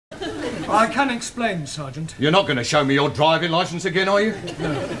I can explain, Sergeant. You're not going to show me your driving licence again, are you?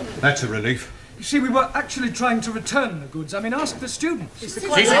 No. That's a relief. You see, we were actually trying to return the goods. I mean, ask the students.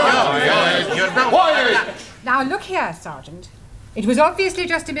 Now, look here, Sergeant. It was obviously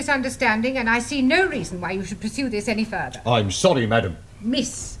just a misunderstanding, and I see no reason why you should pursue this any further. I'm sorry, madam.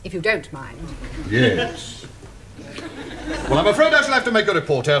 Miss, if you don't mind. Yes. Well, I'm afraid I shall have to make a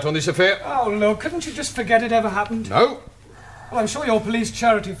report out on this affair. Oh, look, couldn't you just forget it ever happened? No. Well, I'm sure your police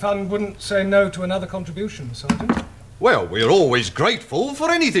charity fund wouldn't say no to another contribution, Sergeant. Well, we're always grateful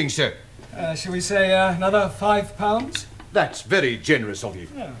for anything, sir. Shall we say another £5? That's very generous of you.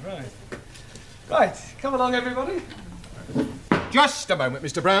 Yeah, right. Right, come along, everybody. Just a moment,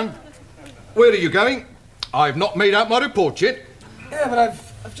 Mr. Brown. Where are you going? I've not made out my report yet. Yeah, but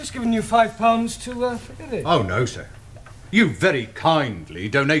I've just given you £5 to forget it. Oh, no, sir. You very kindly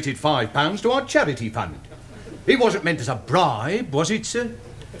donated £5 to our charity fund. It wasn't meant as a bribe, was it, sir?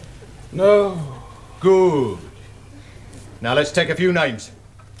 No. Good. Now, let's take a few names.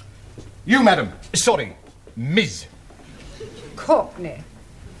 You, madam. Sorry, Ms. Courtney.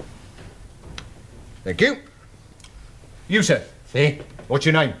 Thank you. You, sir. Sí. What's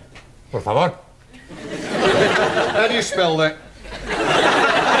your name? Por favor. How do you spell that?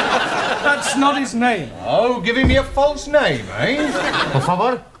 That's not his name. Oh, giving me a false name, eh? Por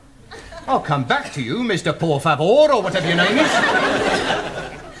favor. I'll come back to you, Mr. Por Favor, or whatever your name is.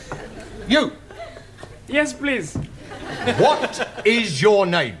 You. Yes, please. What is your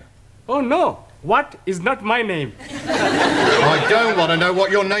name? Oh, no. What is not my name? I don't want to know what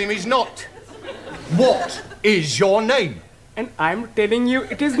your name is not. What is your name? And I'm telling you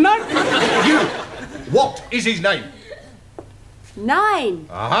it is not. You. What is his name? 9.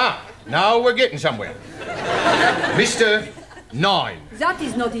 Aha. Now we're getting somewhere. Mr. 9. That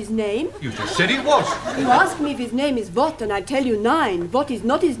is not his name. You just said it was. You ask me if his name is what, and I tell you 9. What is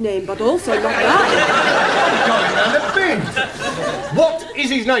not his name, but also not 9. Going round the bend. What is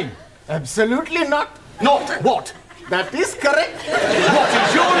his name? Absolutely not. Not what? That is correct. What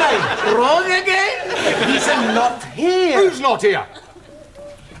is your name? Wrong again. He's not here. Who's not here?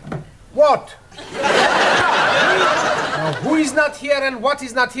 What? Now, who is not here and what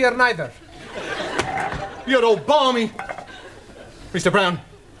is not here neither? You're all balmy. Mr. Brown,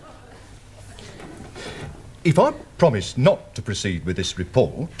 if I promise not to proceed with this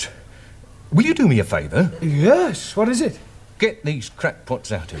report, will you do me a favour? Yes, what is it? Get these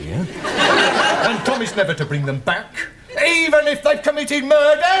crackpots out of here and promise never to bring them back, even if they've committed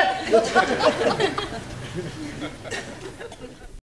murder.